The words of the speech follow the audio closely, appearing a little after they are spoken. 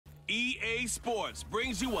EA Sports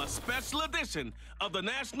brings you a special edition of the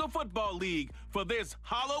National Football League for this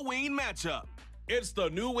Halloween matchup. It's the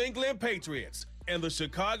New England Patriots and the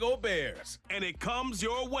Chicago Bears, and it comes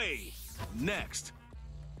your way next.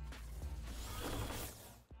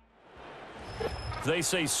 They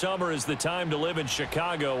say summer is the time to live in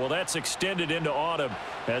Chicago. Well, that's extended into autumn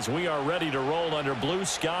as we are ready to roll under blue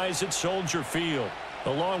skies at Soldier Field.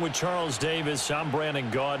 Along with Charles Davis, I'm Brandon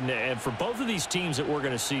Gaudin, and for both of these teams that we're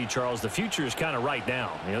going to see, Charles, the future is kind of right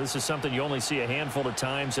now. You know, this is something you only see a handful of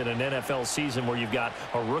times in an NFL season where you've got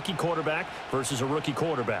a rookie quarterback versus a rookie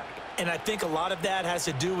quarterback. And I think a lot of that has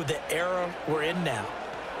to do with the era we're in now,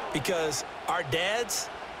 because our dads,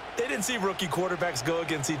 they didn't see rookie quarterbacks go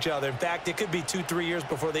against each other. In fact, it could be 2-3 years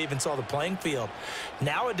before they even saw the playing field.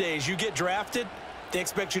 Nowadays, you get drafted, they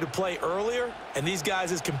expect you to play earlier, and these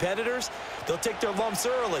guys as competitors, they'll take their lumps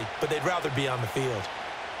early, but they'd rather be on the field.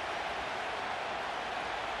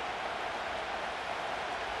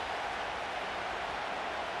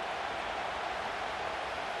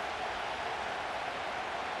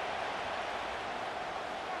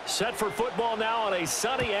 Set for football now on a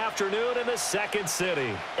sunny afternoon in the second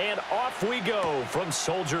city. And off we go from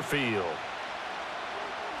Soldier Field.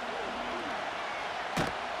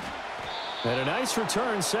 And a nice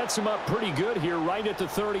return sets him up pretty good here right at the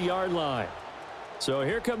 30-yard line. So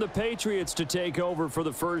here come the Patriots to take over for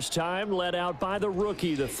the first time, led out by the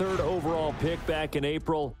rookie, the third overall pick back in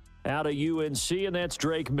April out of UNC, and that's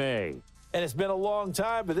Drake May. And it's been a long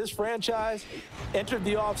time, but this franchise entered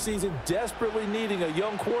the offseason desperately needing a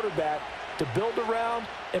young quarterback to build around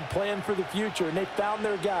and plan for the future. And they found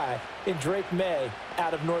their guy in Drake May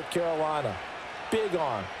out of North Carolina. Big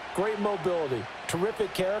arm, great mobility,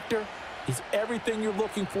 terrific character. He's everything you're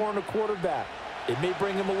looking for in a quarterback. It may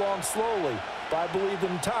bring him along slowly, but I believe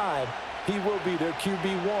in time he will be their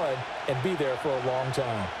QB1 and be there for a long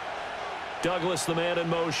time. Douglas, the man in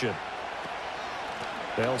motion.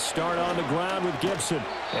 They'll start on the ground with Gibson.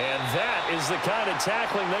 And that is the kind of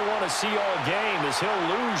tackling they want to see all game as he'll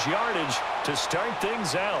lose yardage to start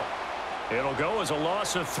things out. It'll go as a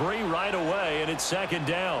loss of 3 right away, and it's second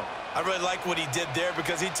down. I really like what he did there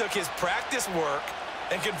because he took his practice work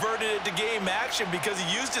and converted it to game action because he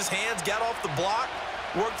used his hands, got off the block,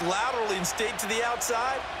 worked laterally and stayed to the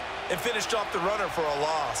outside, and finished off the runner for a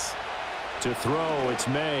loss. To throw, it's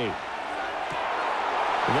May.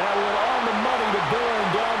 That one on the money to Bourne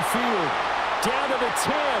downfield. Down to the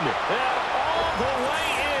 10. And all the way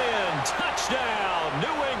in. Touchdown,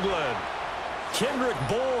 New England. Kendrick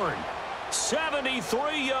Bourne,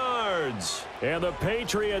 73 yards. And the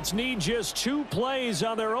Patriots need just 2 plays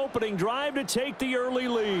on their opening drive to take the early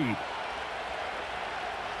lead.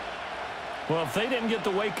 Well, if they didn't get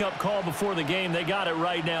the wake-up call before the game, they got it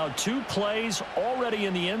right now. 2 plays already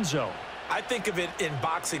in the end zone. I think of it in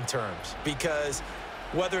boxing terms because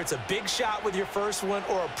whether it's a big shot with your first one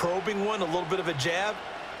or a probing one, a little bit of a jab,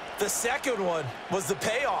 the second one was the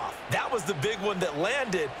payoff. That was the big one that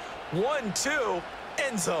landed. 1-2,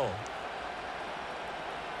 end zone.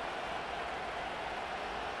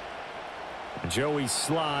 Joey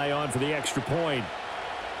Sly on for the extra point.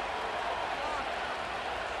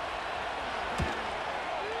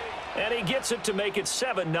 And he gets it to make it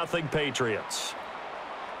 7-0 Patriots.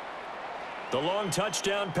 The long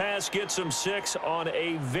touchdown pass gets him 6 on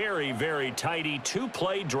a very, very tidy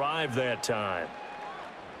 2-play drive that time.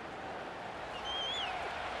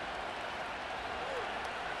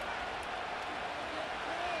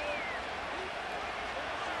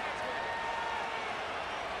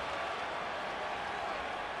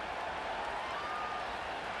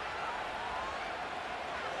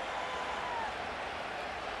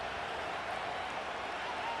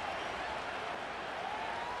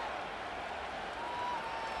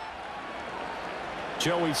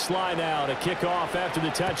 Joey Sly now to kick off after the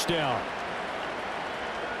touchdown.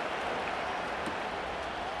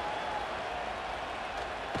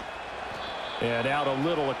 And out a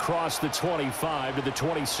little across the 25 to the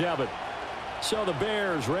 27. So the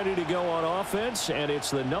Bears ready to go on offense, and it's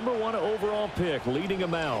the #1 overall pick leading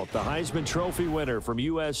them out, the Heisman Trophy winner from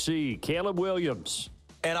USC, Caleb Williams.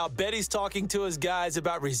 And I'll bet he's talking to his guys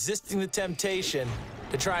about resisting the temptation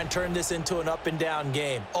to try and turn this into an up-and-down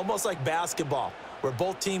game, almost like basketball, where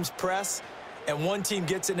both teams press and one team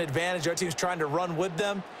gets an advantage, our team's trying to run with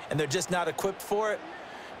them, and they're just not equipped for it.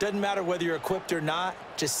 Doesn't matter whether you're equipped or not.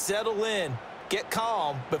 Just settle in, get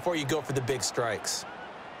calm before you go for the big strikes.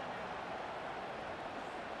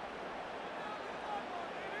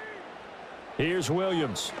 Here's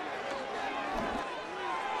Williams.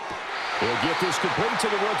 He'll get this complete to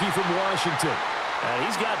the rookie from Washington. And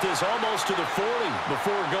he's got this almost to the 40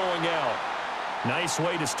 before going out. Nice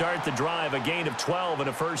way to start the drive. A gain of 12 and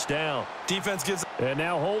a first down. Defense gives. And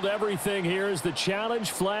now hold everything here as the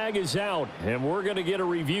challenge flag is out. And we're going to get a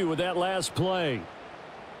review of that last play.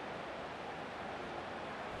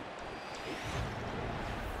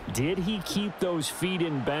 Did he keep those feet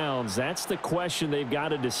in bounds? That's the question they've got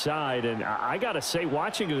to decide. And I got to say,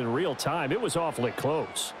 watching it in real time, it was awfully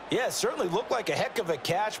close. Yeah, it certainly looked like a heck of a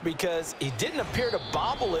catch because he didn't appear to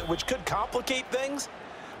bobble it, which could complicate things.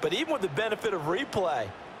 But even with the benefit of replay,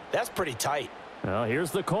 that's pretty tight. Well,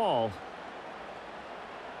 here's the call.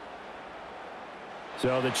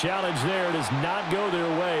 So the challenge there does not go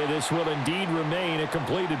their way. This will indeed remain a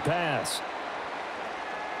completed pass.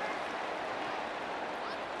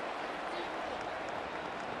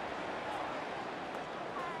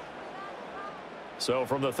 So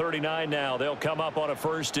from the 39 now, they'll come up on a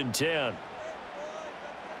 1st and 10.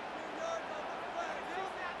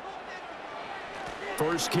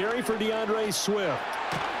 First carry for DeAndre Swift.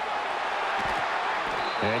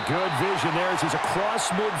 And good vision there as he's across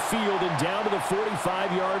midfield and down to the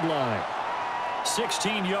 45-yard line.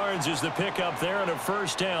 16 yards is the pickup there and a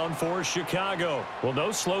first down for Chicago. Well,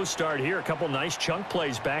 no slow start here. A couple nice chunk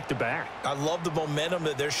plays back-to-back. I love the momentum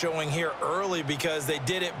that they're showing here early because they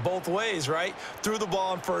did it both ways, right? Threw the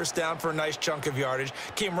ball on first down for a nice chunk of yardage.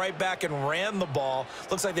 Came right back and ran the ball.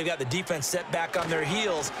 Looks like they've got the defense set back on their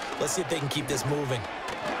heels. Let's see if they can keep this moving.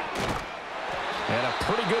 And a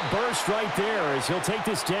pretty good burst right there as he'll take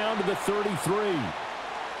this down to the 33.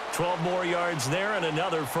 12 more yards there and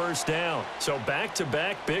another first down. So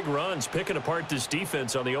back-to-back big runs picking apart this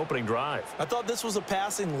defense on the opening drive. I thought this was a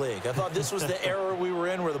passing league. I thought this was the era we were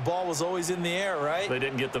in where the ball was always in the air, right? They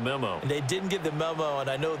didn't get the memo. And they didn't get the memo, and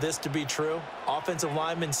I know this to be true. Offensive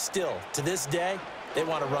linemen still, to this day, they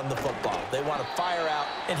want to run the football. They want to fire out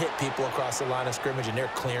and hit people across the line of scrimmage, and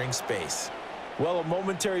they're clearing space. Well, a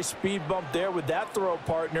momentary speed bump there with that throw,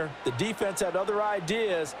 partner. The defense had other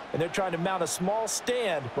ideas, and they're trying to mount a small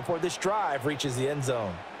stand before this drive reaches the end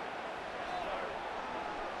zone.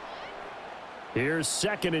 Here's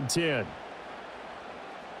 2nd and 10.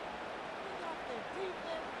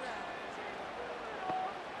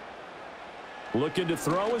 Looking to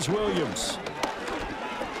throw is Williams.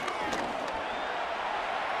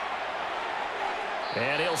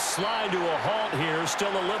 And he'll slide to a halt here,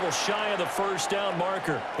 still a little shy of the first down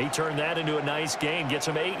marker. He turned that into a nice gain, gets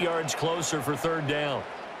him 8 yards closer for 3rd down.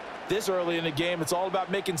 This early in the game, it's all about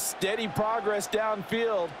making steady progress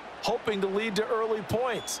downfield, hoping to lead to early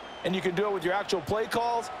points. And you can do it with your actual play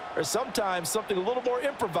calls or sometimes something a little more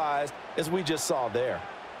improvised, as we just saw there.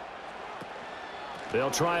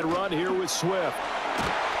 They'll try and run here with Swift.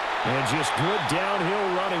 And just good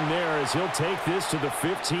downhill running there as he'll take this to the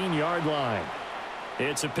 15-yard line.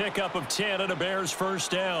 It's a pickup of 10 and a Bears first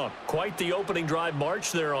down. Quite the opening drive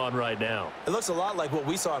march they're on right now. It looks a lot like what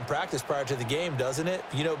we saw in practice prior to the game, doesn't it?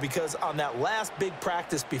 You know, because on that last big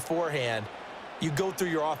practice beforehand, you go through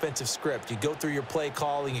your offensive script. You go through your play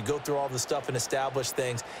calling. You go through all the stuff and establish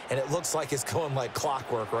things. And it looks like it's going like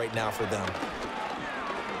clockwork right now for them.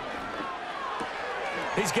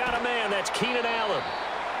 He's got a man. That's Keenan Allen.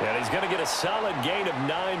 And he's going to get a solid gain of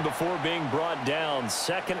 9 before being brought down.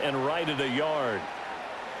 2nd and right at a yard.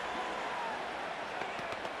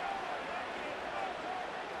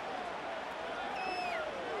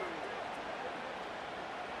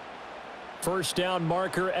 First down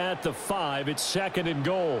marker at the 5. It's 2nd and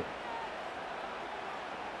goal.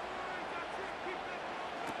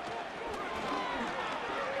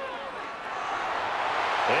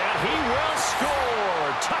 And he will score.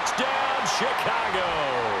 Touchdown, Chicago.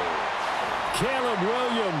 Caleb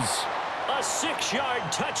Williams, a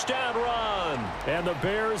 6-yard touchdown run. And the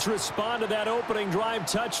Bears respond to that opening drive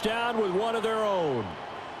touchdown with one of their own.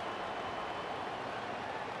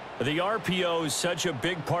 The RPO is such a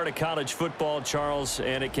big part of college football, Charles,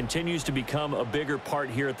 and it continues to become a bigger part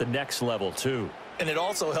here at the next level, too. And it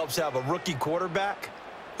also helps to have a rookie quarterback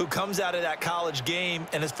who comes out of that college game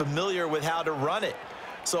and is familiar with how to run it.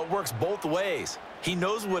 So it works both ways. He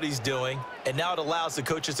knows what he's doing, and now it allows the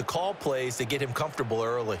coaches to call plays to get him comfortable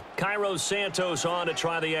early. Cairo Santos on to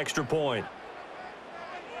try the extra point.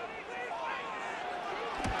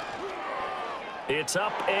 It's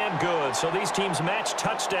up and good. So these teams match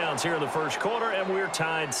touchdowns here in the first quarter, and we're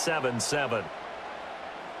tied 7-7.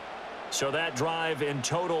 So that drive in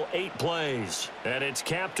total 8 plays. And it's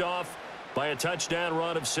capped off by a touchdown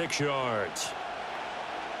run of 6 yards.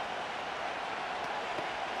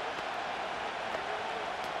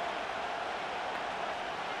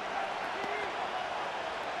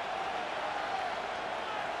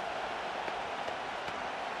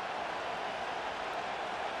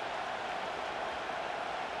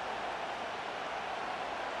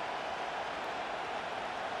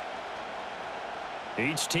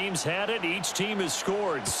 Each team's had it. Each team has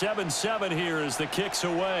scored. 7-7 here as the kick's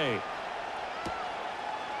away.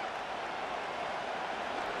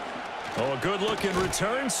 Oh, a good-looking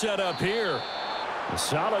return set up here. A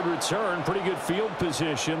solid return, pretty good field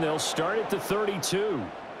position. They'll start at the 32.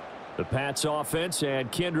 The Pats offense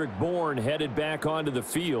had Kendrick Bourne headed back onto the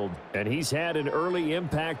field, and he's had an early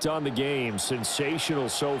impact on the game. Sensational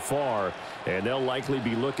so far, and they'll likely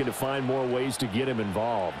be looking to find more ways to get him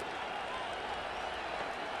involved.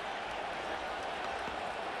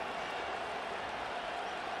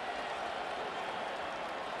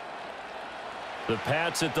 The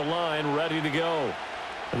Pats at the line, ready to go.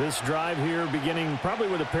 This drive here beginning probably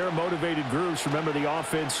with a pair of motivated groups. Remember, the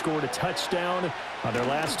offense scored a touchdown on their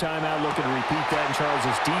last time out, looking to repeat that in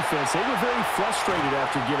Charles' defense. They were very frustrated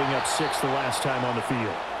after giving up 6 the last time on the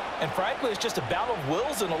field. And frankly, it's just a battle of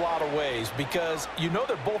wills in a lot of ways because you know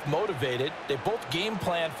they're both motivated. They both game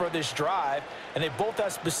plan for this drive, and they both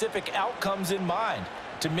have specific outcomes in mind.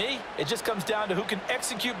 To me, it just comes down to who can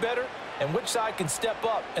execute better and which side can step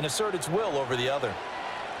up and assert its will over the other.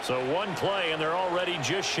 So one play, and they're already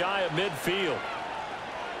just shy of midfield.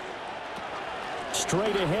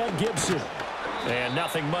 Straight ahead, Gibson. And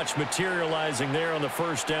nothing much materializing there on the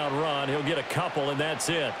first down run. He'll get a couple, and that's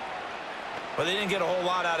it. Well, they didn't get a whole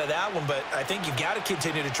lot out of that one, but I think you've got to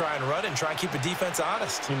continue to try and run and try and keep the defense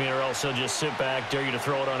honest. You mean, or also just sit back, dare you to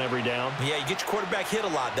throw it on every down? Yeah, you get your quarterback hit a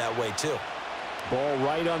lot that way, too. Ball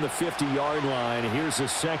right on the 50-yard line. Here's a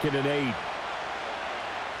 2nd and 8.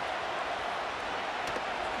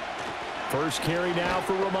 First carry now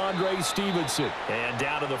for Ramondre Stevenson. And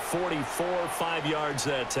down to the 44, 5 yards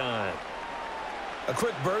that time. A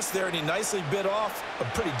quick burst there, and he nicely bit off a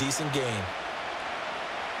pretty decent gain.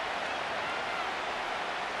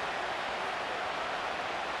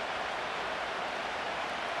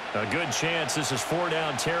 A good chance this is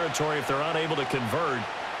 4-down territory if they're unable to convert.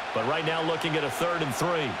 But right now looking at a 3rd and 3.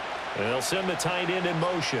 And they'll send the tight end in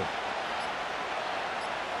motion.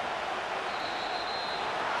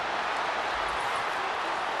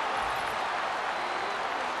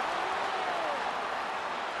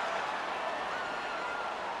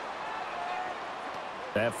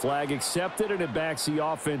 That flag accepted, and it backs the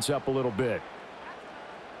offense up a little bit.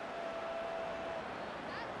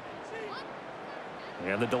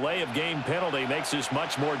 And the delay of game penalty makes this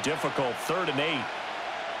much more difficult. 3rd and 8.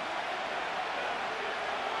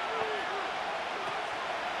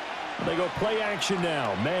 They go play action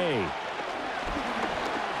now. May.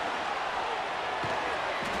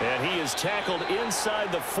 And he is tackled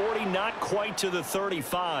inside the 40, not quite to the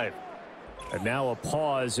 35. And now a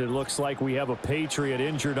pause. It looks like we have a Patriot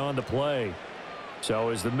injured on the play. So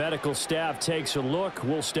as the medical staff takes a look,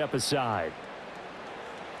 we'll step aside.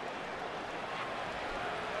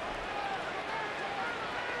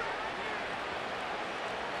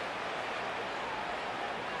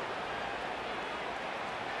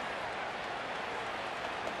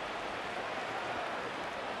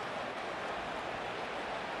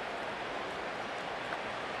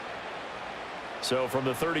 So from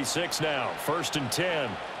the 36 now, 1st and 10.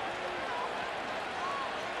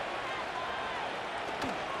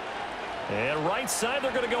 And right side,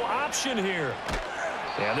 they're going to go option here.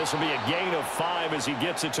 And this will be a gain of 5 as he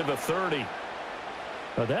gets it to the 30.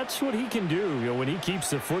 That's what he can do, when he keeps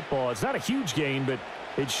the football. It's not a huge gain, but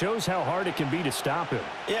it shows how hard it can be to stop him.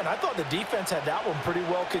 Yeah, and I thought the defense had that one pretty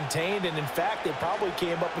well contained. And in fact, they probably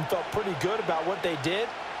came up and felt pretty good about what they did.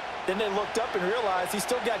 Then they looked up and realized he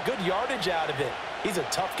still got good yardage out of it. He's a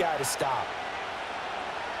tough guy to stop.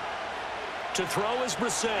 To throw is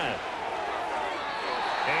Brissett.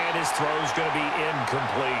 And his throw's going to be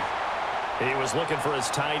incomplete. He was looking for his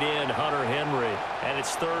tight end, Hunter Henry. And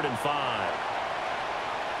it's 3rd and 5.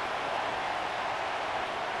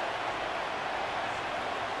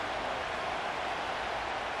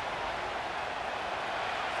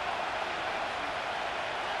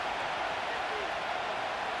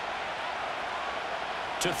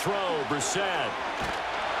 To throw, Brissett.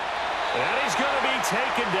 And he's going to be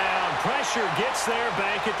taken down. Pressure gets there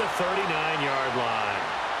back at the 39-yard line.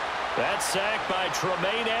 That's sacked by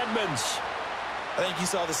Tremaine Edmonds. I think you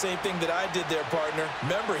saw the same thing that I did there, partner.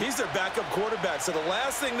 Remember, he's their backup quarterback, so the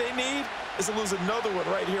last thing they need is to lose another one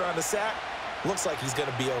right here on the sack. Looks like he's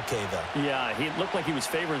going to be okay, though. Yeah, he looked like he was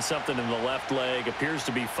favoring something in the left leg. Appears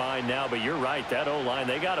to be fine now, but you're right. That O-line,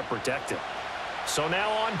 they got to protect him. So now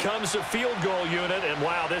on comes the field goal unit, and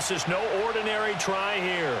wow, this is no ordinary try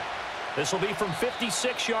here. This will be from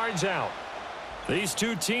 56 yards out. These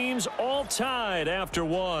two teams all tied after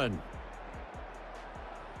one.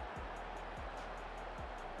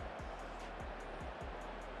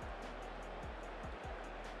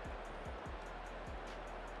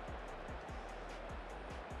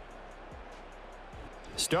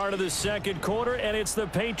 Start of the second quarter, and it's the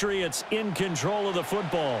Patriots in control of the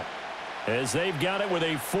football as they've got it with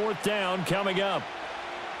a 4th down coming up.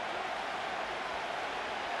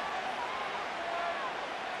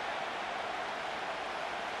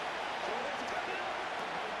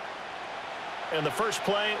 And the first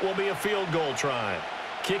play will be a field goal try.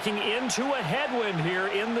 Kicking into a headwind here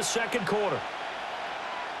in the second quarter.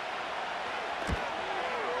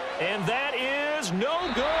 And that is no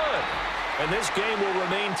good. And this game will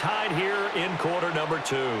remain tied here in quarter number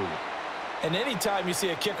 2. And anytime you see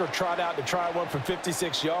a kicker trot out to try one from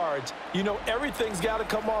 56 yards, you know everything's got to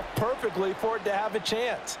come off perfectly for it to have a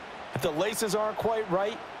chance. If the laces aren't quite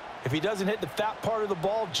right, if he doesn't hit the fat part of the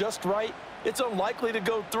ball just right, it's unlikely to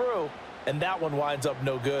go through. And that one winds up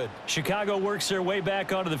no good. Chicago works their way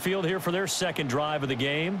back onto the field here for their second drive of the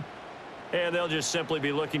game. And they'll just simply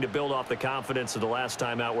be looking to build off the confidence of the last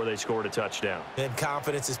time out where they scored a touchdown. And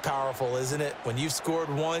confidence is powerful, isn't it? When you've scored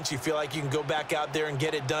once, you feel like you can go back out there and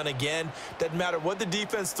get it done again. Doesn't matter what the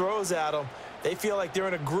defense throws at them. They feel like they're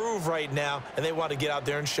in a groove right now, and they want to get out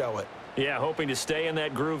there and show it. Yeah, hoping to stay in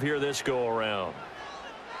that groove here this go-around.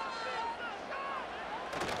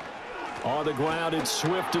 On the ground, it's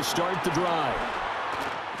Swift to start the drive.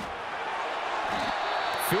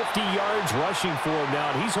 50 yards rushing for him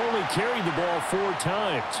now. He's only carried the ball 4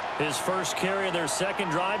 times. His first carry of their second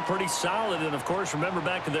drive, pretty solid. And, of course, remember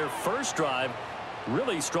back to their first drive,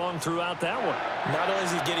 really strong throughout that one. Not only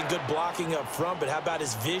is he getting good blocking up front, but how about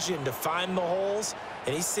his vision to find the holes?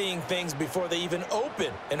 And he's seeing things before they even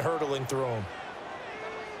open and hurtling through them.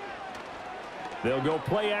 They'll go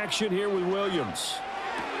play action here with Williams.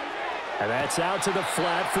 And that's out to the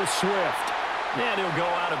flat for Swift. And he'll go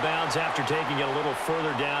out of bounds after taking it a little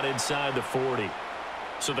further down inside the 40.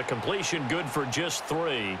 So the completion good for just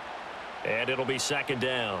 3. And it'll be second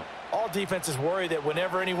down. All defenses worry that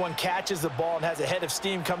whenever anyone catches the ball and has a head of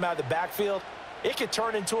steam come out of the backfield, it could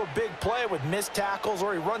turn into a big play with missed tackles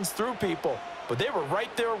or he runs through people. But they were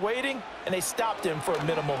right there waiting, and they stopped him for a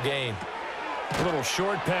minimal gain. A little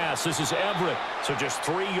short pass. This is Everett. So just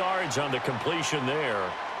 3 yards on the completion there.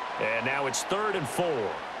 And now it's 3rd and 4.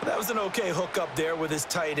 That was an okay hook up there with his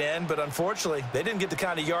tight end, but unfortunately, they didn't get the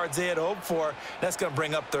kind of yards they had hoped for. That's going to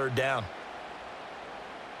bring up 3rd down.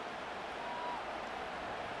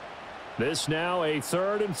 This now a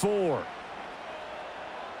 3rd and 4.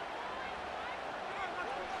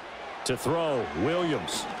 To throw,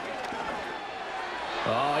 Williams.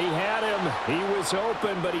 Oh, he had him. He was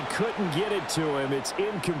open, but he couldn't get it to him. It's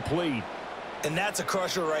incomplete. And that's a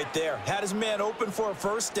crusher right there. Had his man open for a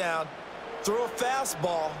first down, threw a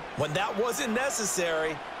fastball when that wasn't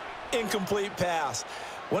necessary, incomplete pass.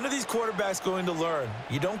 One of these quarterbacks going to learn,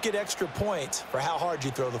 you don't get extra points for how hard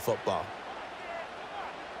you throw the football.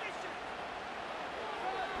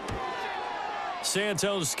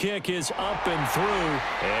 Santos' kick is up and through,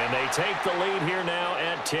 and they take the lead here now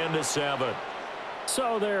at 10-7.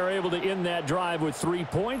 So they're able to end that drive with 3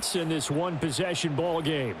 points in this one-possession ball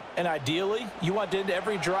game. And ideally, you want to end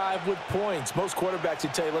every drive with points. Most quarterbacks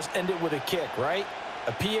would tell you, let's end it with a kick, right?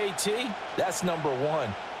 A PAT, that's number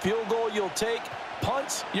 1. Field goal you'll take.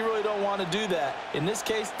 Punts, you really don't want to do that. In this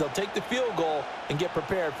case, they'll take the field goal and get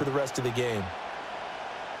prepared for the rest of the game.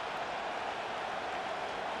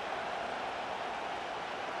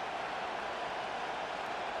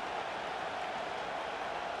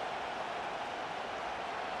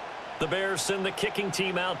 The Bears send the kicking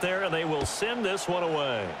team out there, and they will send this one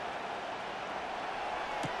away.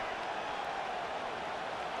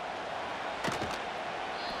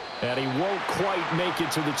 And he won't quite make it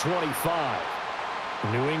to the 25.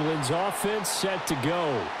 New England's offense set to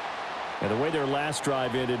go. And the way their last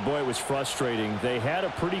drive ended, boy, it was frustrating. They had a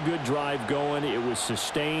pretty good drive going. It was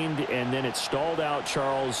sustained, and then it stalled out,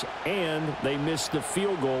 Charles, and they missed the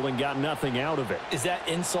field goal and got nothing out of it. Is that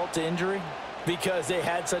insult to injury? Because they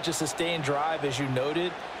had such a sustained drive, as you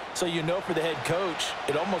noted. So you know for the head coach,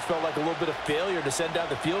 it almost felt like a little bit of failure to send out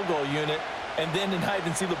the field goal unit and then to not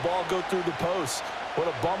even see the ball go through the post. What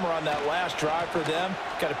a bummer on that last drive for them.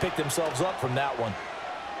 Got to pick themselves up from that one.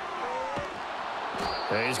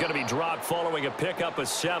 And he's going to be dropped following a pickup of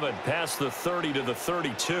 7 past the 30 to the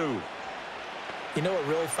 32. You know what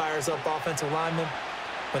really fires up offensive linemen?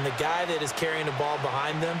 When the guy that is carrying the ball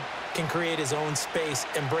behind them can create his own space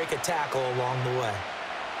and break a tackle along the way.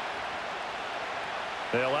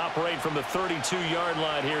 They'll operate from the 32-yard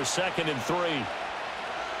line here, 2nd and 3.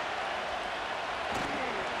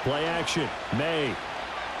 Play action, May.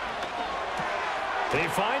 He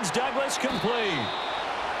finds Douglas complete.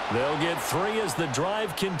 They'll get 3 as the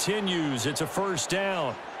drive continues. It's a first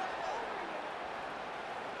down.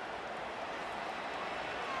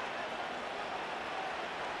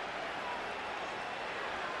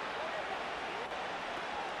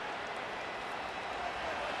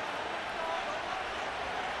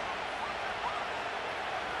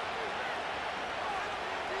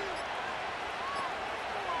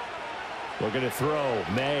 Looking to throw.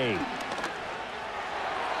 May.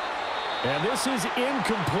 And this is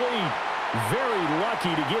incomplete. Very lucky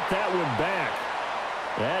to get that one back.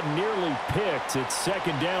 That nearly picked. It's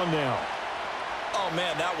second down now. Oh,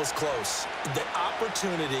 man, that was close. The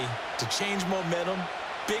opportunity to change momentum,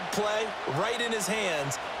 big play, right in his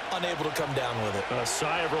hands, unable to come down with it. A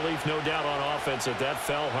sigh of relief, no doubt, on offense that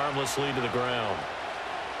fell harmlessly to the ground.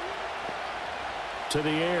 To the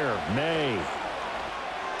air, May.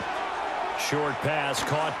 Short pass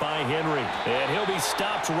caught by Henry. And he'll be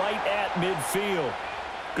stopped right at midfield.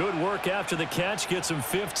 Good work after the catch. Gets him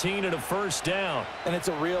 15 and a first down. And it's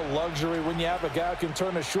a real luxury when you have a guy who can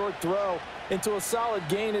turn a short throw into a solid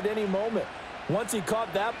gain at any moment. Once he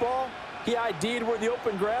caught that ball, he ID'd where the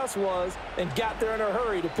open grass was and got there in a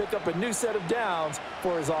hurry to pick up a new set of downs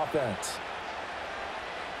for his offense.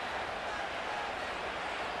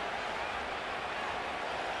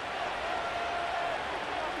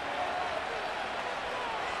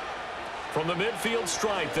 From the midfield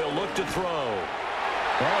stripe, they'll look to throw.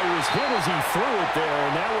 Oh, he was hit as he threw it there,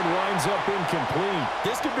 and that one winds up incomplete.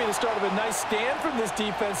 This could be the start of a nice stand from this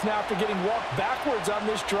defense now after getting walked backwards on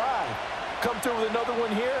this drive. Come through with another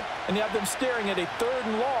one here, and you have them staring at a 3rd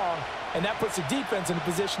and long, and that puts the defense in a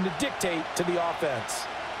position to dictate to the offense.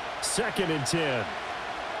 2nd and 10.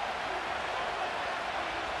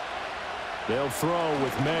 They'll throw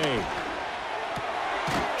with May.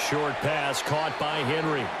 Short pass caught by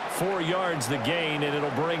Henry. 4 yards the gain, and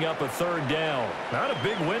it'll bring up a 3rd down. Not a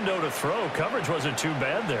big window to throw. Coverage wasn't too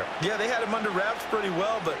bad there. Yeah, they had him under wraps pretty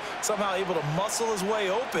well, but somehow able to muscle his way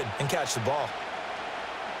open and catch the ball.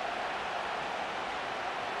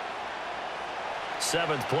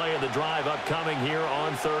 7th play of the drive upcoming here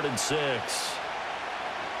on 3rd and 6.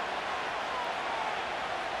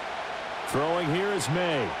 Throwing here is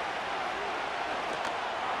May.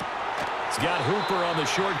 He's got Hooper on the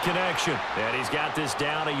short connection. And he's got this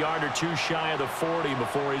down a yard or 2 shy of the 40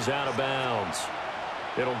 before he's out of bounds.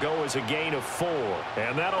 It'll go as a gain of 4.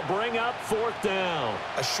 And that'll bring up 4th down.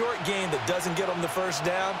 A short gain that doesn't get them the first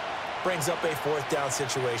down brings up a 4th down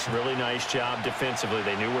situation. Really nice job defensively.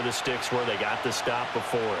 They knew where the sticks were. They got the stop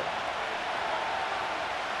before it.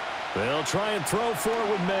 They'll try and throw for it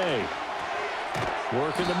with May.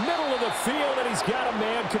 Work in the middle of the field, and he's got a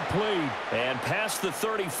man complete. And past the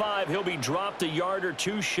 35, he'll be dropped a yard or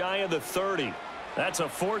 2 shy of the 30. That's a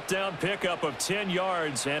 4th down pickup of 10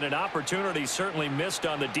 yards, and an opportunity certainly missed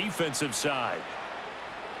on the defensive side.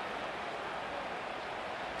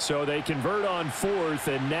 So they convert on 4th,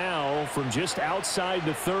 and now from just outside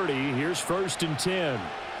the 30, here's 1st and 10.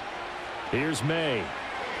 Here's May.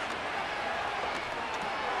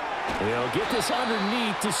 They'll get this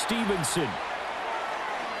underneath to Stevenson.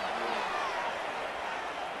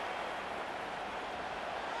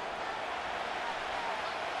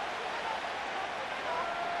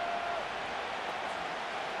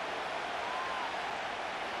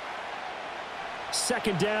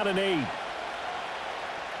 Second down and 8.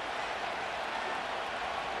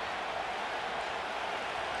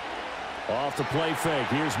 Off the play fake.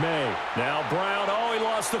 Here's May. Now Brown. Oh, he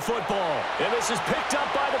lost the football. And this is picked up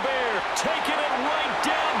by the Bears. Taking it right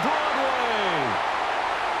down Broadway.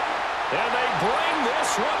 And they bring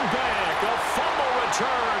this one back. A fumble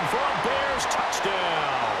return for a Bears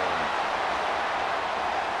touchdown.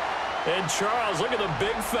 And Charles, look at the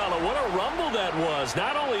big fella. What a rumble that was.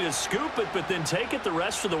 Not only to scoop it, but then take it the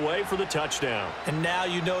rest of the way for the touchdown. And now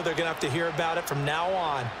you know they're going to have to hear about it from now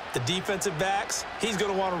on. The defensive backs, he's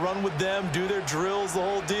going to want to run with them, do their drills, the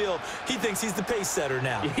whole deal. He thinks he's the pace setter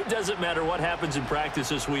now. It doesn't matter what happens in practice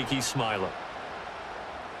this week. He's smiling.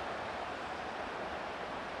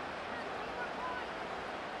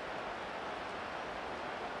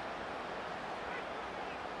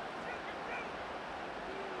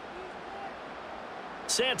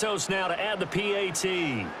 Santos now to add the PAT.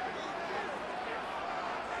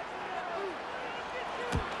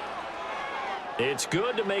 It's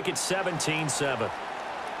good to make it 17-7.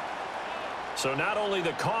 So not only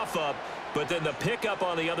the cough up, but then the pickup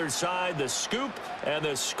on the other side, the scoop, and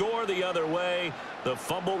the score the other way. The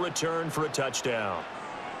fumble return for a touchdown.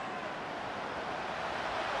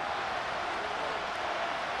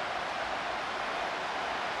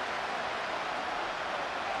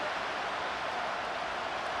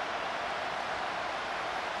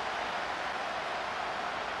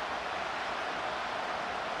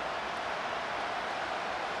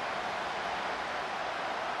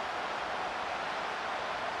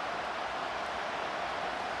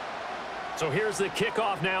 So here's the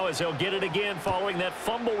kickoff now as he'll get it again following that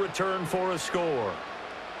fumble return for a score.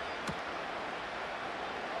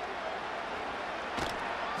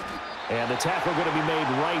 And the tackle going to be made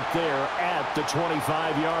right there at the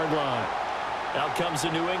 25-yard line. Out comes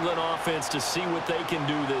the New England offense to see what they can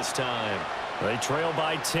do this time. They trail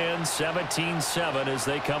by 10, 17-7 as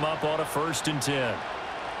they come up on a 1st and 10.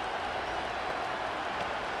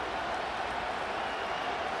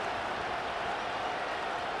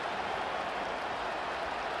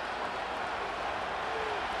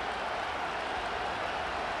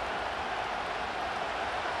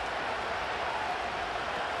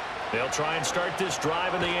 They'll try and start this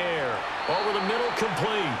drive in the air. Over the middle,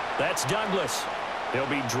 complete. That's Douglas. He'll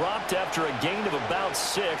be dropped after a gain of about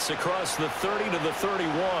 6 across the 30 to the 31.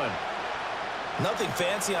 Nothing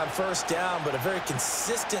fancy on 1st down, but a very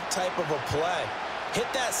consistent type of a play. Hit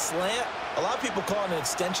that slant. A lot of people call it an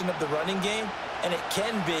extension of the running game, and it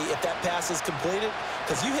can be if that pass is completed,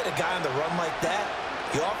 because you hit a guy on the run like that,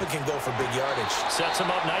 you often can go for big yardage. Sets him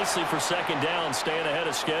up nicely for 2nd down, staying ahead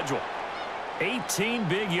of schedule. 18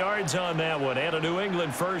 big yards on that one, and a New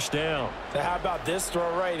England 1st down. Now how about this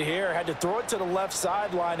throw right here? Had to throw it to the left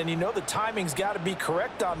sideline, and you know the timing's got to be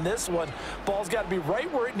correct on this one. Ball's got to be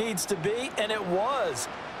right where it needs to be, and it was.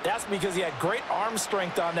 That's because he had great arm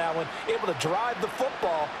strength on that one, able to drive the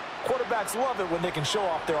football. Quarterbacks love it when they can show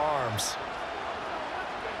off their arms.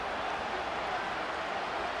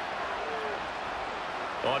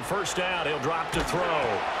 On 1st down, he'll drop to throw.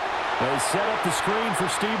 They set up the screen for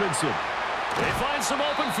Stevenson. They find some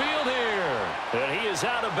open field here. And he is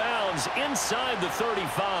out of bounds inside the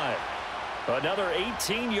 35. Another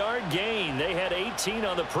 18-yard gain. They had 18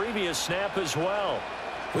 on the previous snap as well.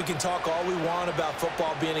 We can talk all we want about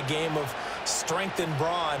football being a game of strength and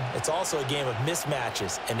brawn. It's also a game of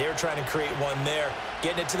mismatches, and they're trying to create one there,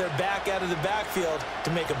 getting it to their back out of the backfield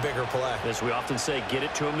to make a bigger play. As we often say, get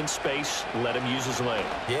it to him in space, let him use his leg.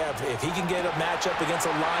 Yeah, if he can get a matchup against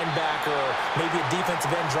a linebacker or maybe a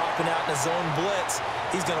defensive end dropping out in a zone blitz,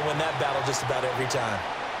 he's going to win that battle just about every time.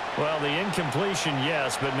 Well, the incompletion,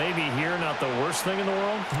 yes, but maybe here not the worst thing in the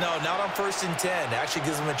world? No, not on 1st and 10. It actually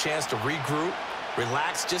gives them a chance to regroup,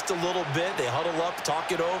 relax just a little bit. They huddle up,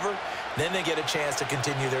 talk it over. Then they get a chance to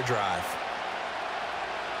continue their drive.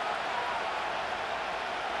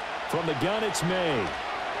 From the gun, it's May.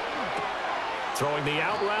 Throwing the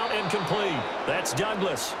out route and complete. That's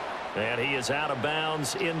Douglas. And he is out of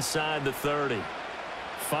bounds inside the 30.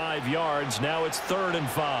 5 yards. Now it's 3rd and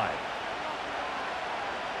 5.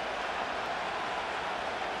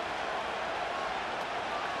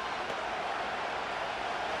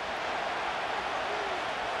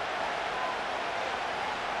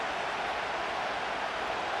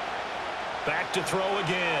 Back to throw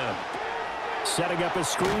again. Setting up a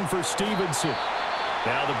screen for Stevenson.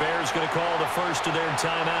 Now the Bears going to call the first of their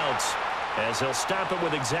timeouts, as they'll stop it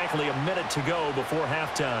with exactly a minute to go before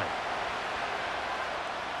halftime.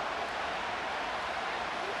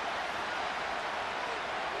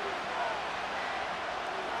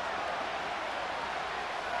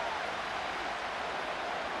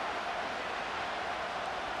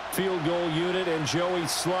 Field goal unit and Joey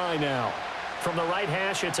Sly now. From the right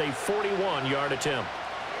hash, it's a 41-yard attempt.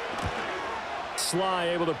 Sly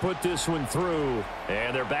able to put this one through.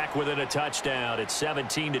 And they're back within a touchdown. It's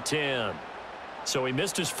 17-10. So he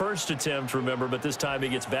missed his first attempt, remember, but this time he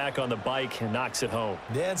gets back on the bike and knocks it home.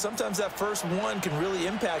 Yeah, and sometimes that first one can really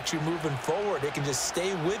impact you moving forward. It can just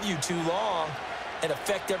stay with you too long and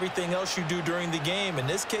affect everything else you do during the game. In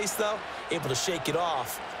this case, though, able to shake it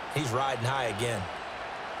off. He's riding high again.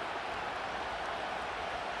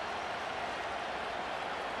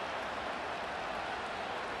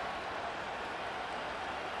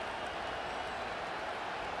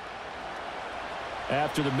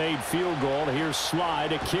 After the made field goal, here's Sly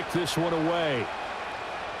to kick this one away.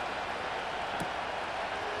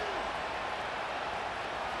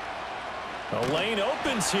 The lane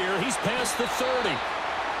opens here. He's past the 30.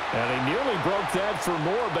 And he nearly broke that for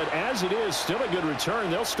more, but as it is, still a good return.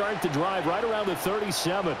 They'll start the drive right around the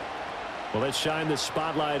 37. Well, let's shine the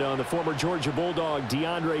spotlight on the former Georgia Bulldog,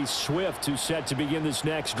 DeAndre Swift, who's set to begin this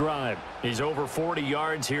next drive. He's over 40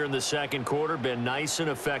 yards here in the second quarter. Been nice and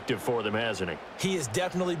effective for them, hasn't he? He has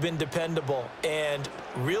definitely been dependable, and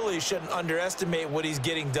really shouldn't underestimate what he's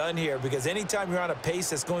getting done here, because anytime you're on a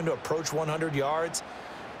pace that's going to approach 100 yards,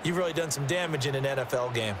 you've really done some damage in an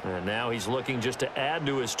NFL game. And now he's looking just to add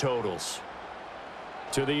to his totals.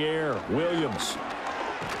 To the air, Williams.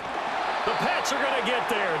 The Pats are going to get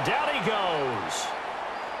there. Down he goes.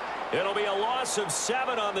 It'll be a loss of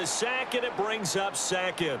 7 on the sack, and it brings up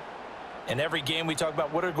second. In every game we talk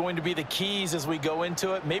about what are going to be the keys as we go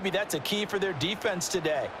into it. Maybe that's a key for their defense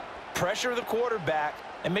today. Pressure the quarterback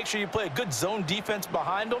and make sure you play a good zone defense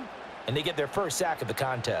behind them, and they get their first sack of the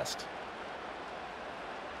contest.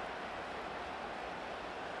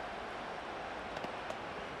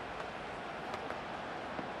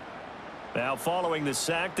 Now following the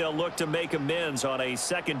sack, they'll look to make amends on a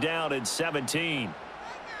 2nd down and 17.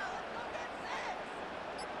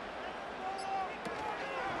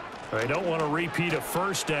 They don't want to repeat a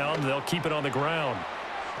 1st down. They'll keep it on the ground.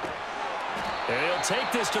 And he'll take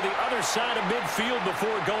this to the other side of midfield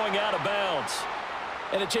before going out of bounds.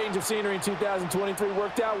 And a change of scenery in 2023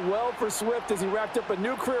 worked out well for Swift as he racked up a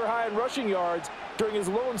new career high in rushing yards during his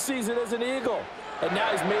lone season as an Eagle. And now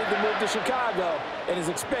he's made the move to Chicago and is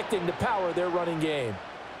expecting to power their running game.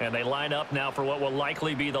 And they line up now for what will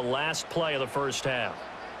likely be the last play of the 1st half.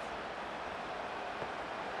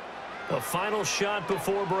 The final shot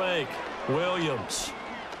before break. Williams.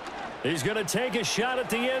 He's going to take a shot at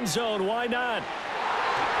the end zone. Why not?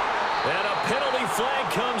 And a penalty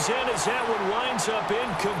flag comes in as that one winds up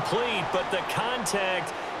incomplete, but the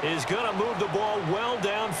contact is going to move the ball well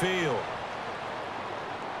downfield.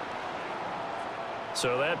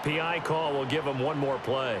 So that PI call will give him one more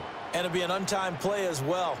play. And it'll be an untimed play as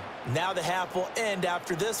well. Now the half will end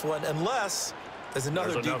after this one unless there's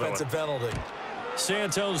another defensive penalty.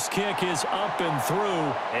 Santos' kick is up and through,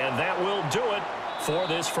 and that will do it for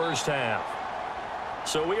this 1st half.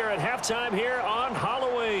 So we are at halftime here on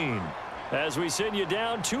Halloween as we send you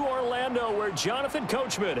down to Orlando where Jonathan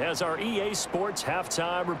Coachman has our EA Sports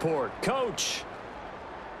halftime report. Coach.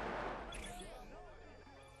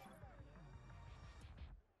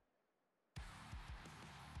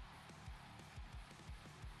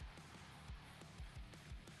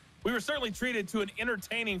 We were certainly treated to an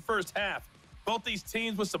entertaining 1st half. Both these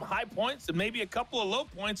teams with some high points and maybe a couple of low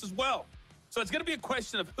points as well. So it's going to be a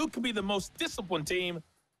question of who can be the most disciplined team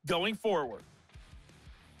going forward.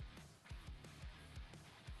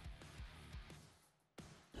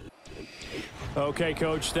 Okay,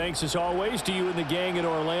 Coach, thanks as always to you and the gang in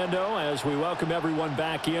Orlando as we welcome everyone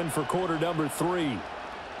back in for quarter number 3.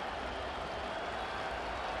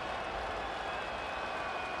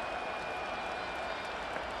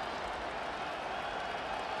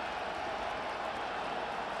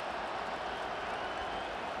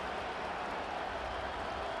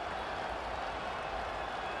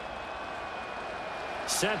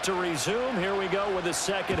 Set to resume. Here we go with the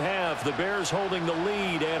 2nd half. The Bears holding the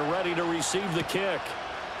lead and ready to receive the kick.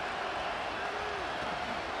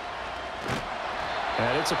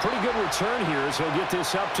 And it's a pretty good return here as he'll get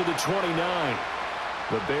this up to the 29.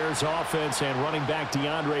 The Bears offense and running back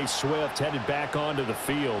DeAndre Swift headed back onto the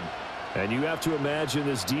field. And you have to imagine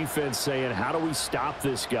this defense saying, how do we stop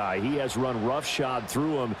this guy? He has run roughshod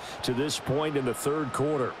through him to this point in the 3rd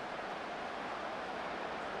quarter.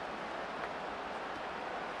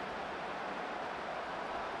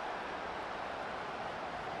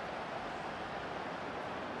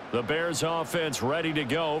 The Bears offense ready to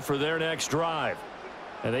go for their next drive.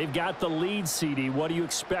 And they've got the lead, CD. What do you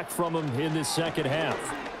expect from them in this 2nd half?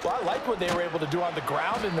 Well, I like what they were able to do on the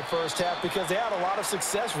ground in the 1st half because they had a lot of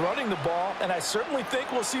success running the ball, and I certainly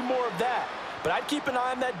think we'll see more of that. But I'd keep an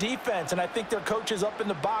eye on that defense, and I think their coaches up in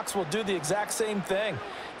the box will do the exact same thing.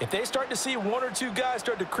 If they start to see 1 or 2 guys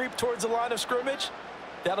start to creep towards the line of scrimmage,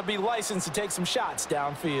 that'll be licensed to take some shots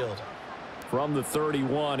downfield. From the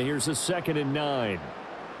 31, here's a 2nd and 9.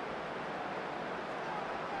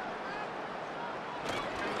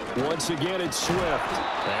 Once again, it's Swift.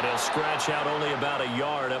 And he'll scratch out only about a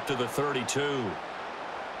yard up to the 32.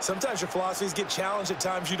 Sometimes your philosophies get challenged at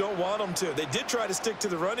times you don't want them to. They did try to stick to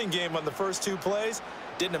the running game on the first 2 plays.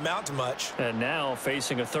 Didn't amount to much. And now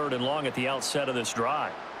facing a 3rd and long at the outset of this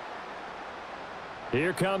drive.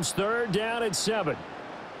 Here comes 3rd down and 7.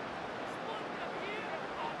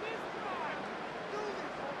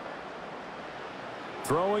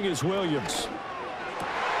 Throwing is Williams.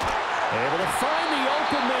 Able to find the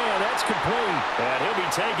open man. That's complete. And he'll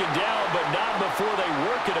be taken down, but not before they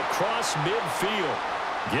work it across midfield.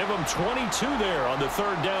 Give him 22 there on the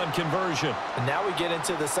 3rd down conversion. And now we get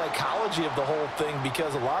into the psychology of the whole thing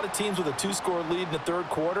because a lot of teams with a 2-score lead in the 3rd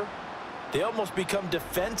quarter, they almost become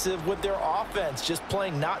defensive with their offense, just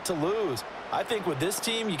playing not to lose. I think with this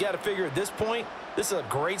team, you got to figure at this point, this is a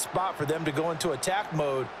great spot for them to go into attack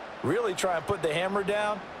mode, really try and put the hammer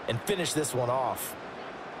down and finish this one off.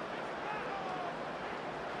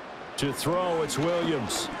 To throw, it's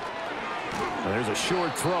Williams. And there's a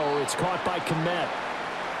short throw. It's caught by Kmet.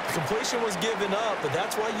 Completion was given up, but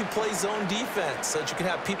that's why you play zone defense, so that you can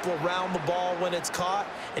have people around the ball when it's caught,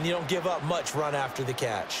 and you don't give up much run after the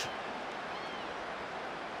catch.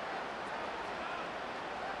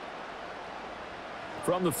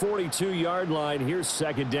 From the 42-yard line, here's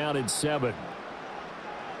 2nd down and 7.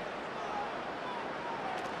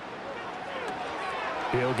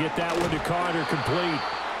 He'll get that one to Carter complete.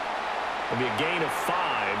 It'll be a gain of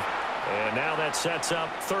 5. And now that sets up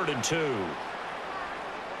 3rd and 2.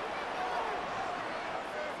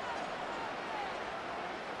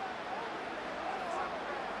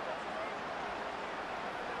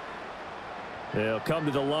 They'll come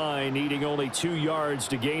to the line, needing only 2 yards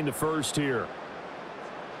to gain the first here.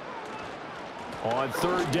 On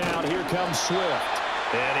 3rd down, here comes Swift.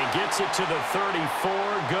 And he gets it to the 34.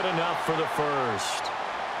 Good enough for the first.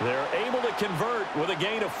 They're able to convert with a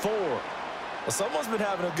gain of 4. Well, someone's been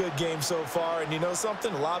having a good game so far, and you know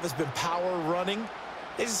something? A lot of it's been power running.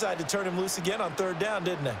 They decided to turn him loose again on 3rd down,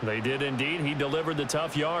 didn't they? They did indeed. He delivered the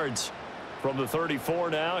tough yards. From the 34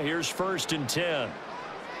 now, here's 1st and 10.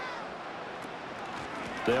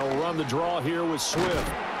 They'll run the draw here with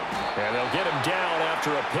Swift. And they'll get him down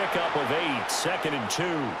after a pickup of 8. 2nd and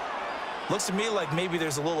 2. Looks to me like maybe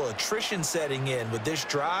there's a little attrition setting in with this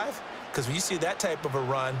drive, because when you see that type of a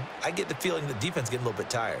run, I get the feeling the defense getting a little bit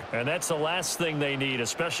tired. And that's the last thing they need,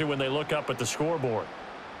 especially when they look up at the scoreboard.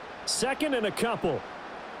 2nd and a couple.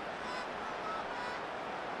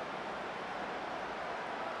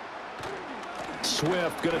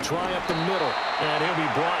 Swift going to try up the middle. And he'll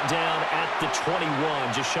be brought down at the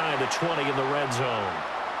 21, just shy of the 20 in the red zone.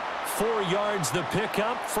 4 yards the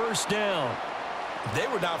pickup, 1st down. They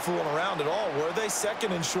were not fooling around at all, were they?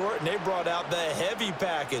 2nd and short, and they brought out the heavy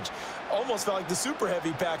package. Almost felt like the super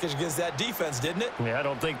heavy package against that defense, didn't it? Yeah, I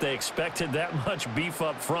don't think they expected that much beef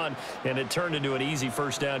up front, and it turned into an easy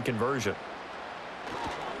 1st down conversion.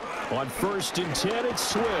 On 1st and 10, it's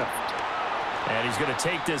Swift. And he's going to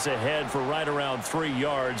take this ahead for right around 3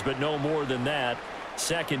 yards, but no more than that.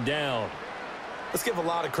 2nd down. Let's give a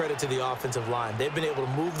lot of credit to the offensive line. They've been able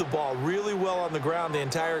to move the ball really well on the ground the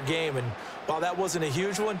entire game, and while that wasn't a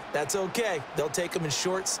huge one, that's okay. They'll take them in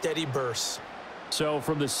short, steady bursts. So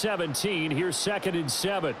from the 17, here's 2nd and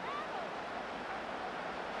 7.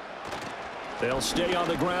 They'll stay on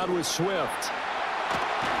the ground with Swift.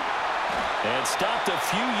 And stopped a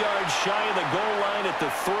few yards shy of the goal line at the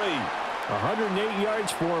 3. 108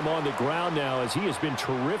 yards for him on the ground now, as he has been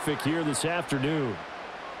terrific here this afternoon.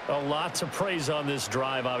 A lot to praise on this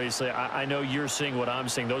drive, obviously. I know you're seeing what I'm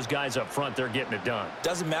seeing. Those guys up front, they're getting it done.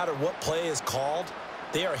 Doesn't matter what play is called.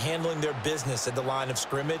 They are handling their business at the line of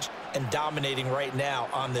scrimmage and dominating right now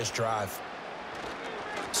on this drive.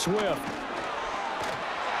 Swift.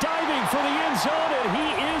 Diving for the end zone, and he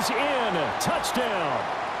is in.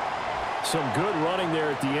 Touchdown. Some good running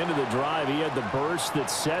there at the end of the drive. He had the burst that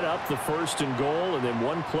set up the 1st and goal, and then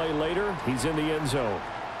one play later, he's in the end zone.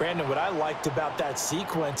 Brandon, what I liked about that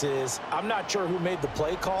sequence is I'm not sure who made the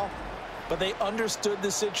play call, but they understood the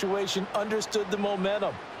situation, understood the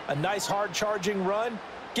momentum. A nice hard charging run,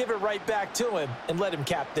 give it right back to him and let him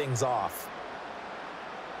cap things off.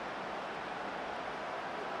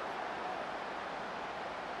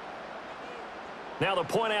 Now the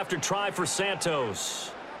point after try for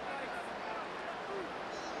Santos.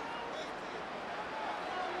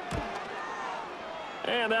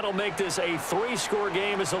 And that'll make this a 3-score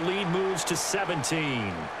game as the lead moves to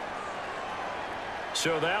 17.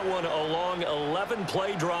 So that one a long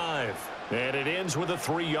 11-play drive. And it ends with a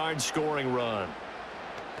 3-yard scoring run.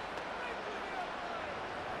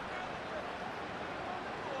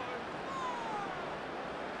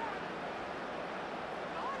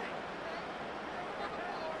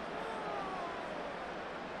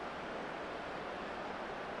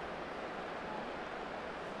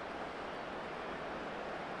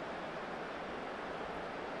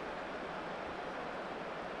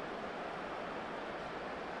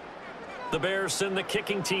 The Bears send the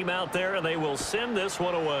kicking team out there, and they will send this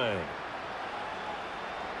one away.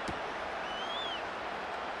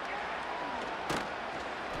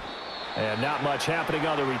 And not much happening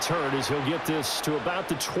on the return as he'll get this to about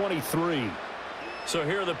the 23. So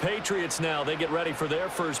here are the Patriots now. They get ready for their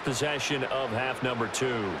first possession of half number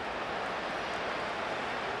 2.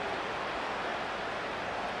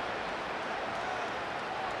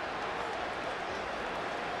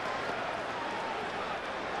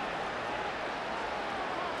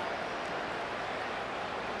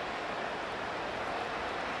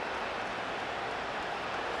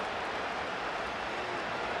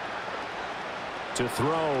 To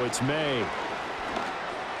throw, it's May.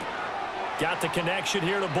 Got the connection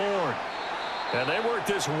here to Bourne. And they work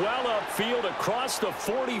this well upfield across the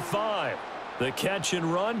 45. The catch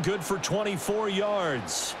and run, good for 24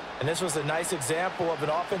 yards. And this was a nice example of an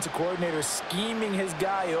offensive coordinator scheming his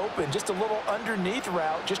guy open. Just a little underneath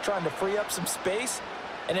route, just trying to free up some space,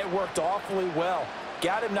 and it worked awfully well.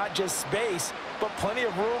 Got him not just space, but plenty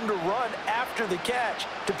of room to run after the catch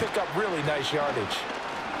to pick up really nice yardage.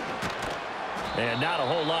 And not a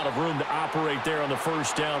whole lot of room to operate there on the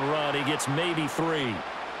 1st down run. He gets maybe 3.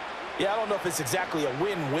 Yeah, I don't know if it's exactly a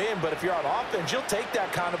win-win, but if you're on offense, you'll take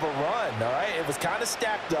that kind of a run, all right? It was kind of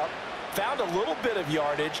stacked up, found a little bit of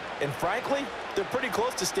yardage, and frankly, they're pretty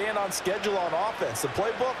close to staying on schedule on offense. The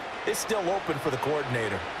playbook is still open for the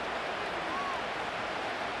coordinator.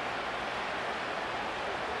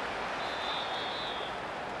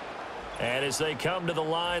 And as they come to the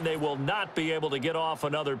line, they will not be able to get off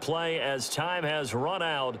another play as time has run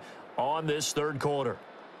out on this third quarter.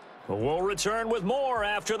 We'll return with more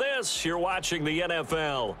after this. You're watching the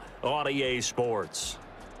NFL on EA Sports.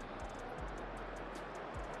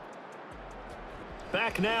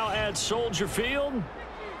 Back now at Soldier Field.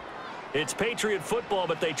 It's Patriot football,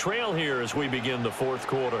 but they trail here as we begin the fourth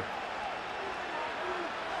quarter.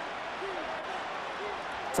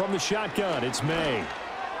 From the shotgun, it's May.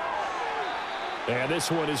 And this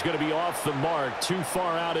one is going to be off the mark, too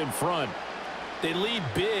far out in front. They lead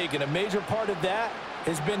big, and a major part of that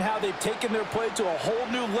has been how they've taken their play to a whole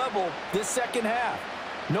new level this second half.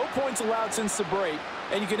 No points allowed since the break,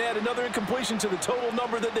 and you can add another incompletion to the total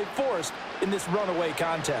number that they forced in this runaway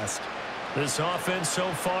contest. This offense so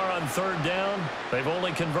far on third down, they've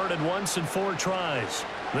only converted once in 4 tries.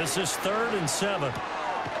 This is 3rd and 7.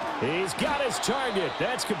 He's got his target.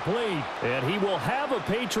 That's complete. And he will have a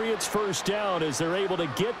Patriots first down as they're able to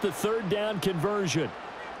get the third down conversion.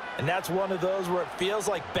 And that's one of those where it feels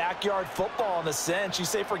like backyard football in a sense. You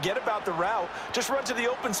say, forget about the route. Just run to the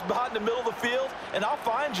open spot in the middle of the field, and I'll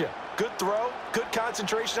find you. Good throw, good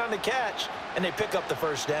concentration on the catch, and they pick up the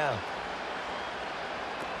first down.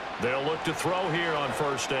 They'll look to throw here on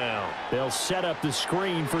first down. They'll set up the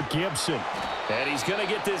screen for Gibson. And he's going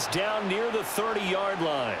to get this down near the 30-yard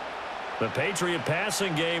line. The Patriot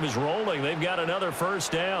passing game is rolling. They've got another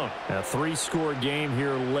first down. A 3-score game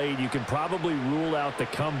here late. You can probably rule out the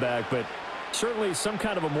comeback, but certainly some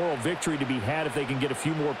kind of a moral victory to be had if they can get a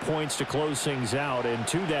few more points to close things out. And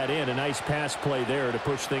to that end, a nice pass play there to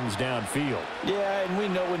push things downfield. Yeah, and we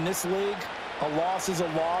know in this league, a loss is a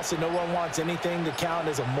loss, and no one wants anything to count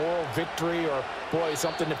as a moral victory or, boy,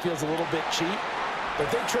 something that feels a little bit cheap. But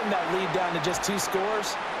if they trim that lead down to just 2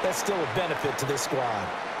 scores, that's still a benefit to this squad.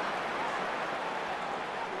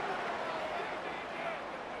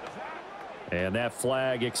 And that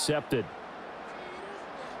flag accepted.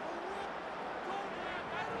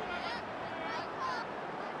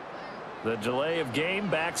 The delay of game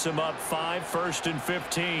backs him up 5, 1st and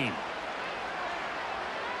 15.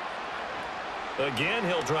 Again,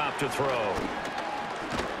 he'll drop to throw.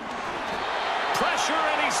 Pressure,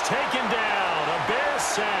 and he's taken down. A Bear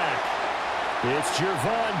sack. It's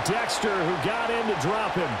Gervon Dexter who got in to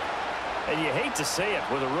drop him. And you hate to say it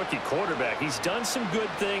with a rookie quarterback. He's done some good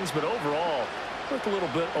things, but overall, looked a little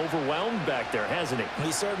bit overwhelmed back there, hasn't he?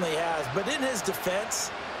 He certainly has. But in his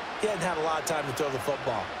defense, he hadn't had a lot of time to throw the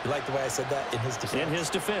football. You like the way I said that? In his defense. In his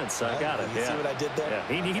defense. I got it. You see what I did there?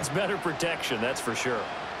 Yeah, he needs better protection, that's for sure.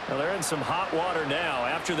 Now, they're in some hot water now.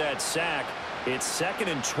 After that sack, it's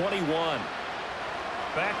 2nd and 21.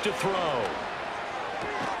 Back to throw.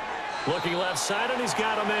 Looking left side, and he's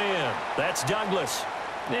got a man. That's Douglas.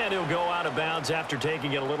 And he'll go out of bounds after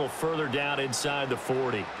taking it a little further down inside the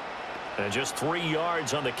 40. And just 3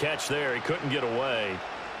 yards on the catch there. He couldn't get away.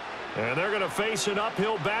 And they're going to face an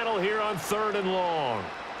uphill battle here on 3rd and long.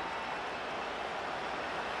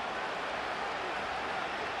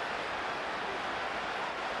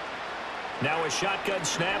 Now a shotgun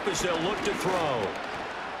snap as they'll look to throw.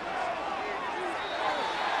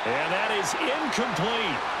 And that is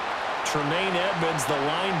incomplete. Tremaine Edmonds, the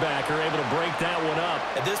linebacker, able to break that one up.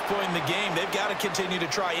 At this point in the game, they've got to continue to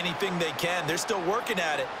try anything they can. They're still working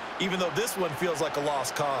at it, even though this one feels like a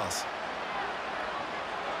lost cause.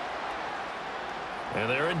 And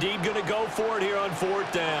they're indeed going to go for it here on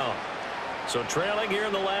 4th down. So trailing here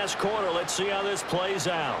in the last quarter, let's see how this plays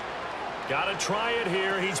out. Got to try it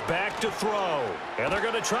here. He's back to throw. And they're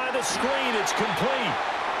going to try the screen. It's complete.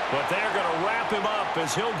 But they're going to wrap him up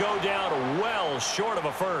as he'll go down well short of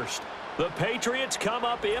a first. The Patriots come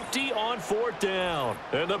up empty on 4th down.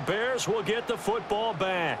 And the Bears will get the football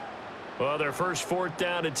back. Well, their first 4th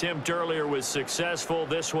down attempt earlier was successful.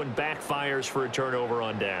 This one backfires for a turnover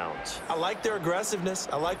on downs. I like their aggressiveness.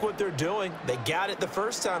 I like what they're doing. They got it the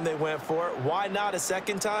first time they went for it. Why not a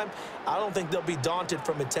second time? I don't think they'll be daunted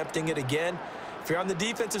from attempting it again. If you're on the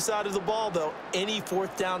defensive side of the ball, though, any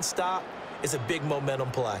 4th down stop is a big momentum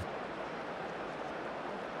play.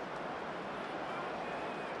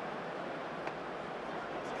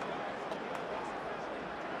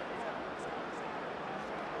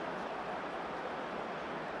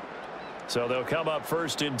 So they'll come up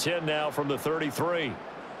 1st and 10 now from the 33.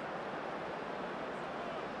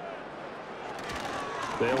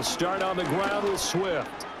 They'll start on the ground with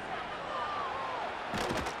Swift.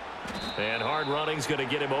 And hard running's going to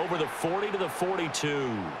get him over the 40 to the 42.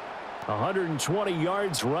 120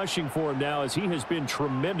 yards rushing for him now as he has been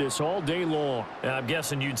tremendous all day long. I'm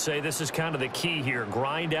guessing you'd say this is kind of the key here.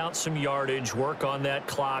 Grind out some yardage, work on that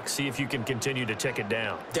clock, see if you can continue to tick it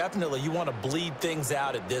down. Definitely, you want to bleed things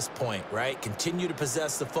out at this point, right? Continue to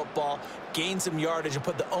possess the football, gain some yardage, and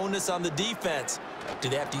put the onus on the defense. Do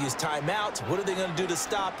they have to use timeouts? What are they going to do to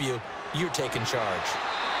stop you? You're taking charge.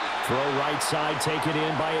 Throw right side, taken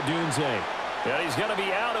in by Adunze. Yeah, he's going to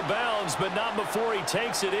be out of bounds, but not before he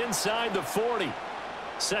takes it inside the 40.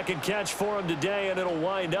 Second catch for him today, and it'll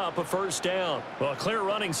wind up a first down. Well, a clear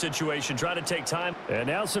running situation. Try to take time. And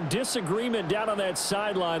now some disagreement down on that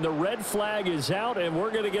sideline. The red flag is out, and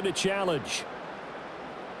we're going to get a challenge.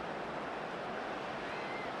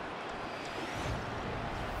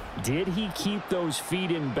 Did he keep those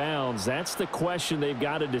feet in bounds? That's the question they've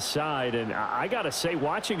got to decide. And I got to say,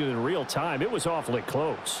 watching it in real time, it was awfully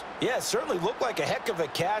close. Yeah, it certainly looked like a heck of a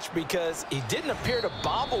catch because he didn't appear to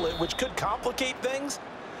bobble it, which could complicate things.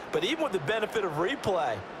 But even with the benefit of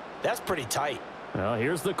replay, that's pretty tight. Well,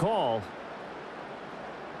 here's the call.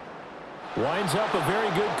 Winds up a very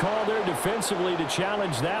good call there defensively to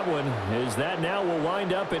challenge that one, as that now will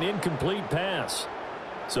wind up an incomplete pass.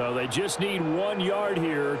 So they just need 1 yard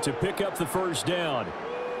here to pick up the first down.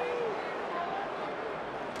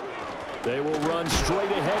 They will run straight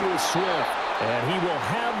ahead with Swift. And he will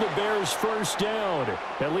have the Bears first down.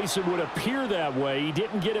 At least it would appear that way. He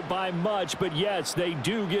didn't get it by much, but yes, they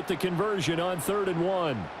do get the conversion on 3rd and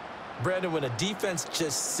 1. Brandon, when a defense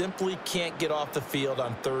just simply can't get off the field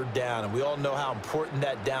on 3rd down, and we all know how important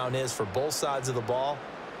that down is for both sides of the ball,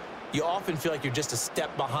 you often feel like you're just a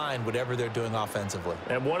step behind whatever they're doing offensively.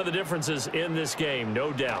 And one of the differences in this game,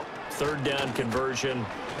 no doubt, 3rd down conversion,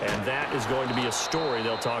 and that is going to be a story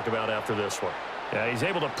they'll talk about after this one. Yeah, he's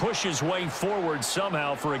able to push his way forward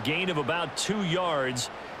somehow for a gain of about 2 yards.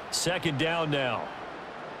 2nd down now.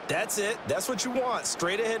 That's it. That's what you want.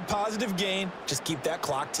 Straight ahead positive gain. Just keep that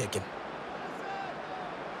clock ticking.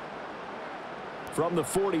 From the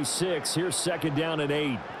 46, here's 2nd down and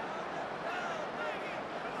 8.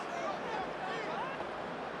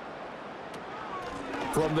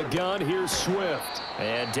 From the gun, here's Swift.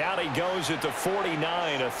 And down he goes at the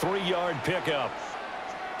 49, a 3-yard pickup.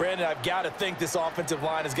 Brandon, I've got to think this offensive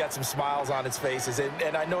line has got some smiles on its faces.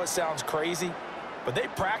 And I know it sounds crazy, but they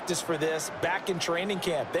practiced for this back in training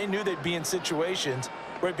camp. They knew they'd be in situations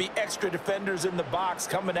where it'd be extra defenders in the box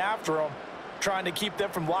coming after them, trying to keep them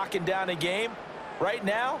from locking down a game. Right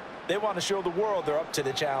now, they want to show the world they're up to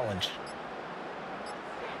the challenge.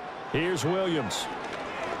 Here's Williams.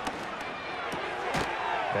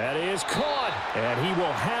 That is caught, and he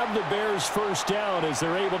will have the Bears first down as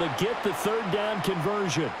they're able to get the 3rd down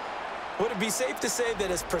conversion. Would it be safe to say that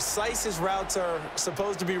as precise as routes are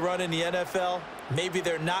supposed to be run in the NFL, maybe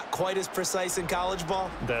they're not quite as precise in college ball?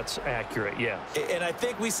 That's accurate, yeah. And I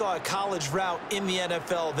think we saw a college route in the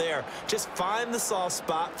NFL there. Just find the soft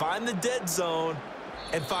spot, find the dead zone,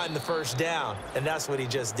 and find the first down. And that's what he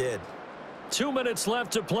just did. 2 minutes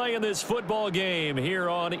left to play in this football game here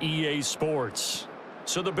on EA Sports.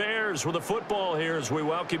 So the Bears with the football here as we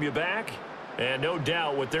welcome you back. And no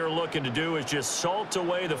doubt what they're looking to do is just salt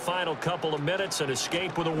away the final couple of minutes and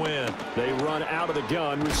escape with a win. They run out of the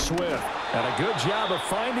gun with Swift. And a good job of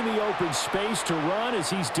finding the open space to run as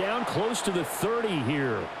he's down close to the 30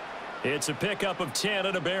 here. It's a pickup of 10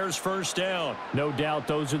 and a Bears first down. No doubt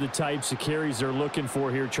those are the types of carries they're looking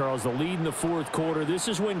for here, Charles. The lead in the 4th quarter. This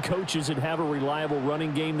is when coaches that have a reliable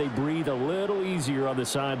running game, they breathe a little easier on the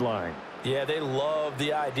sideline. Yeah, they love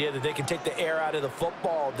the idea that they can take the air out of the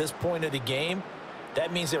football at this point of the game.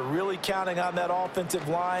 That means they're really counting on that offensive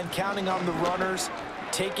line, counting on the runners,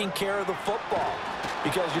 taking care of the football.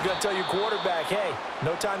 Because you're going to tell your quarterback, hey,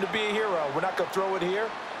 no time to be a hero. We're not going to throw it here.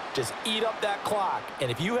 Just eat up that clock.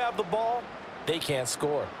 And if you have the ball, they can't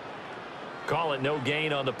score. Call it no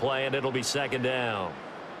gain on the play, and it'll be 2nd down.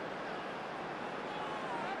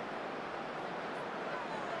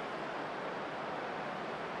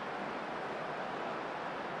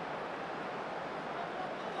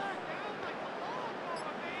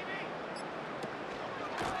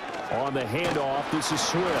 On the handoff, this is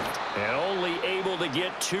Swift. And only able to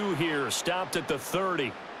get 2 here. Stopped at the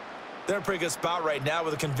 30. They're in a pretty good spot right now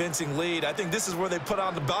with a convincing lead. I think this is where they put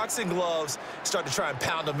on the boxing gloves, start to try and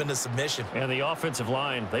pound them into submission. And the offensive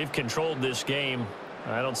line, they've controlled this game.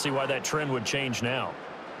 I don't see why that trend would change now.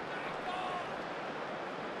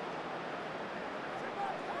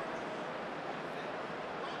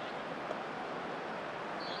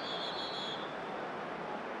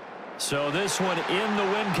 So this one in the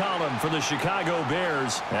win column for the Chicago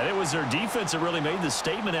Bears. And it was their defense that really made the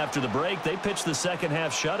statement after the break. They pitched the second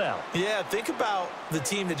half shutout. Yeah, think about the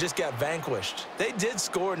team that just got vanquished. They did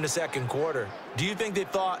score in the second quarter. Do you think they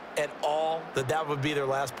thought at all that that would be their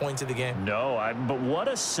last points of the game? No, but what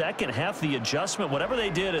a second half. The adjustment, whatever they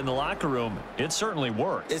did in the locker room, it certainly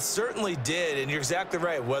worked. It certainly did, and you're exactly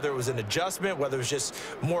right. Whether it was an adjustment, whether it was just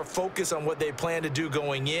more focus on what they planned to do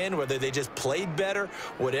going in, whether they just played better,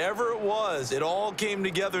 whatever it was, it all came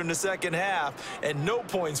together in the second half, and no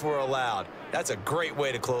points were allowed. That's a great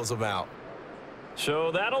way to close them out.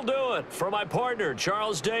 So that'll do it for my partner,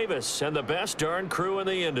 Charles Davis, and the best darn crew in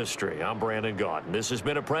the industry. I'm Brandon Gaudin. This has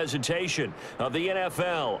been a presentation of the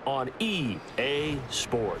NFL on EA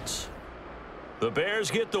Sports. The Bears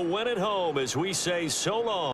get the win at home as we say so long.